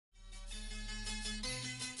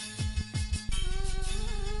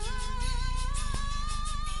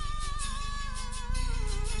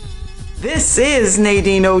This is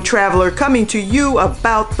Nadine O Traveler coming to you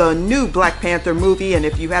about the new Black Panther movie, and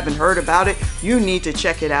if you haven't heard about it, you need to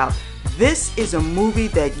check it out. This is a movie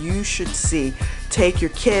that you should see. Take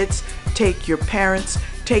your kids, take your parents,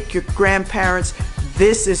 take your grandparents.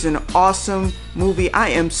 This is an awesome movie. I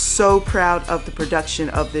am so proud of the production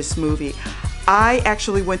of this movie. I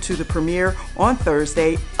actually went to the premiere on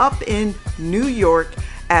Thursday up in New York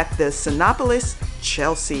at the Cinepolis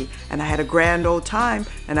Chelsea, and I had a grand old time,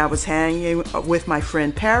 and I was hanging with my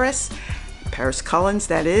friend Paris Cullins,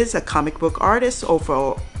 that is a comic book artist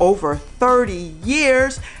over 30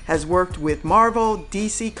 years, has worked with Marvel,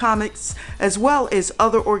 DC Comics, as well as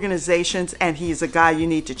other organizations, and he's a guy you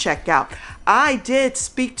need to check out. I did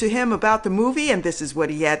speak to him about the movie, and this is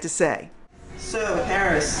what he had to say. So,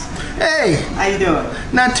 Paris. Hey! How you doing?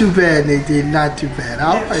 Not too bad, Nadine, not too bad.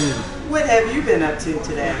 How are you? What have you been up to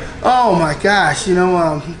today? Oh my gosh,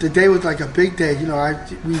 the day was like a big day. We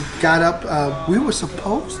got up, we were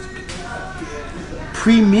supposed to be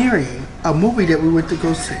premiering a movie that we went to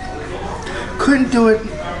go see. Couldn't do it,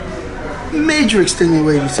 major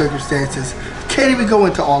extenuating circumstances. Can't even go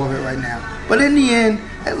into all of it right now. But in the end,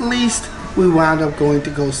 at least we wound up going to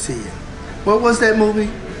go see it. What was that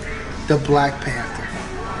movie? The Black Panther.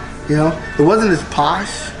 It wasn't as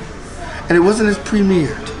posh, and it wasn't as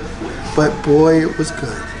premiered. But boy, it was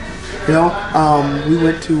good. We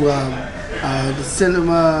went to the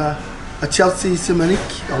cinema, Chelsea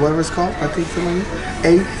Cinepolis, or whatever it's called, I think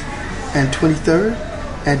 8th and 23rd,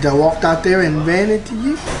 and walked out there and ran into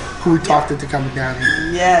you, who we talked to coming down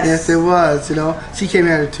here. Yes. Yes, it was. She came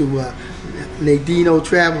out to Nadine O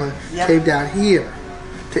Traveler, came down here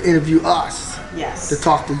to interview us, to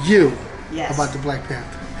talk to you about the Black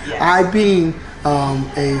Panther. Yes. I being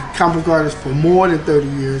a comic book artist for more than 30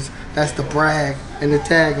 years, that's the brag and the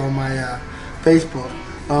tag on my Facebook.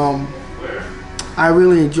 I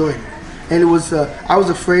really enjoyed it, and it was. I was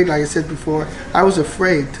afraid, like I said before, I was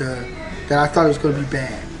afraid that I thought it was going to be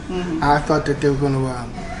bad. I thought that they were going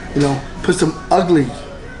to, put some ugly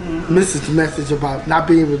message about not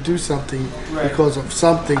being able to do something because of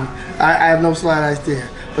something. I have no slight idea,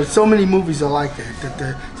 but so many movies are like that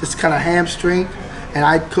they're just kind of hamstring. And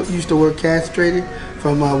I used the word castrated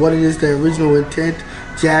from what it is, the original intent,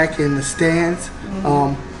 Jack and the stands.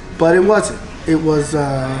 But it wasn't. It was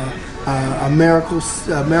a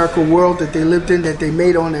miracle world that they lived in, that they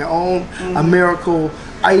made on their own. A miracle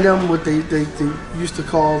item, what they used to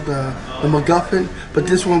call the MacGuffin. But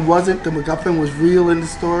this one wasn't. The MacGuffin was real in the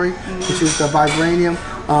story, which is the vibranium.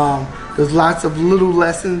 There's lots of little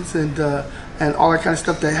lessons and all that kind of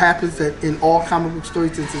stuff that happens that in all comic book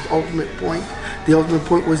stories is its ultimate point. The ultimate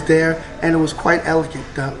point was there, and it was quite elegant,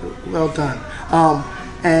 well done.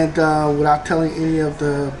 Without telling any of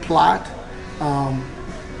the plot,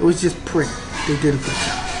 it was just pretty. They did a good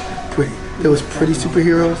job. Pretty. There was pretty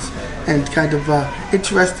superheroes and kind of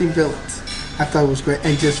interesting villains. I thought it was great,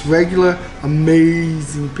 and just regular,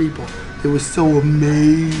 amazing people. It was so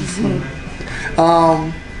amazing.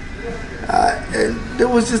 And it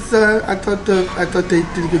was just, I thought they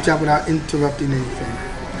did a good job without interrupting anything.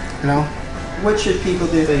 What should people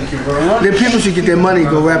do? Thank you very much. The people should get their money,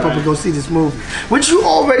 go wrap up and go see this movie, which you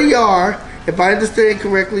already are. If I understand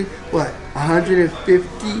correctly, what,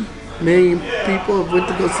 150 million people have went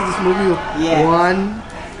to go see this movie one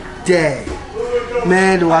day.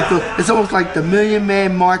 Man, do I feel it's almost like the Million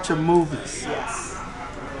Man March of movies. Yes.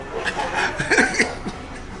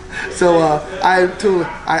 So I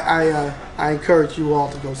encourage you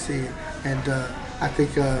all to go see it, and I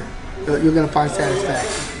think you're gonna find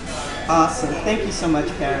satisfaction. Awesome. Thank you so much,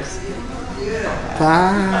 Paris.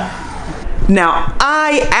 Bye. Now,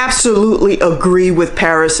 I absolutely agree with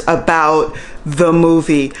Paris about the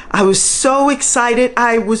movie. I was so excited.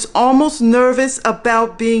 I was almost nervous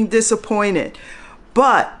about being disappointed,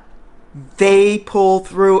 but they pulled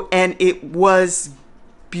through, and it was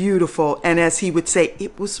beautiful. And as he would say,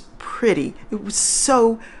 it was pretty. It was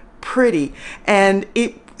so pretty, and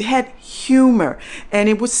it had humor, and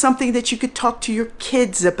it was something that you could talk to your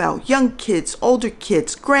kids about, young kids, older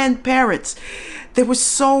kids, grandparents. There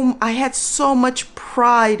was I had so much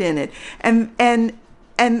pride in it, and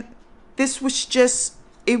this was just,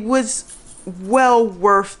 it was well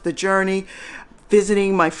worth the journey,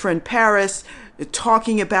 visiting my friend Paris,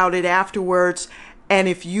 talking about it afterwards. And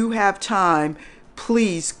if you have time,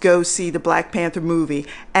 please go see the Black Panther movie,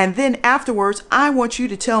 and then afterwards I want you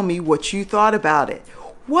to tell me what you thought about it.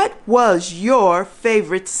 What was your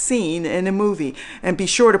favorite scene in a movie? And be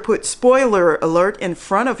sure to put spoiler alert in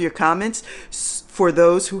front of your comments for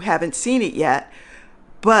those who haven't seen it yet.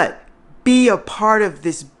 But be a part of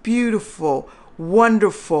this beautiful,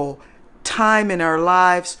 wonderful time in our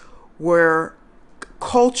lives where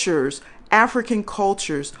cultures, African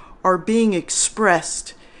cultures, are being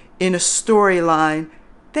expressed in a storyline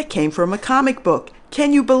that came from a comic book.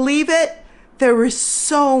 Can you believe it? There is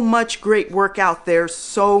so much great work out there,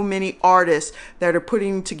 so many artists that are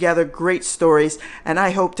putting together great stories, and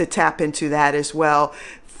I hope to tap into that as well.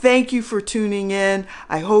 Thank you for tuning in.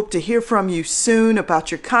 I hope to hear from you soon about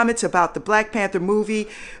your comments about the Black Panther movie.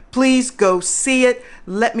 Please go see it.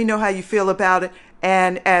 Let me know how you feel about it.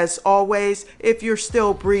 And as always, if you're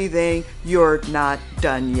still breathing, you're not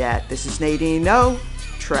done yet. This is Nadine O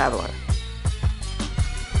Traveler.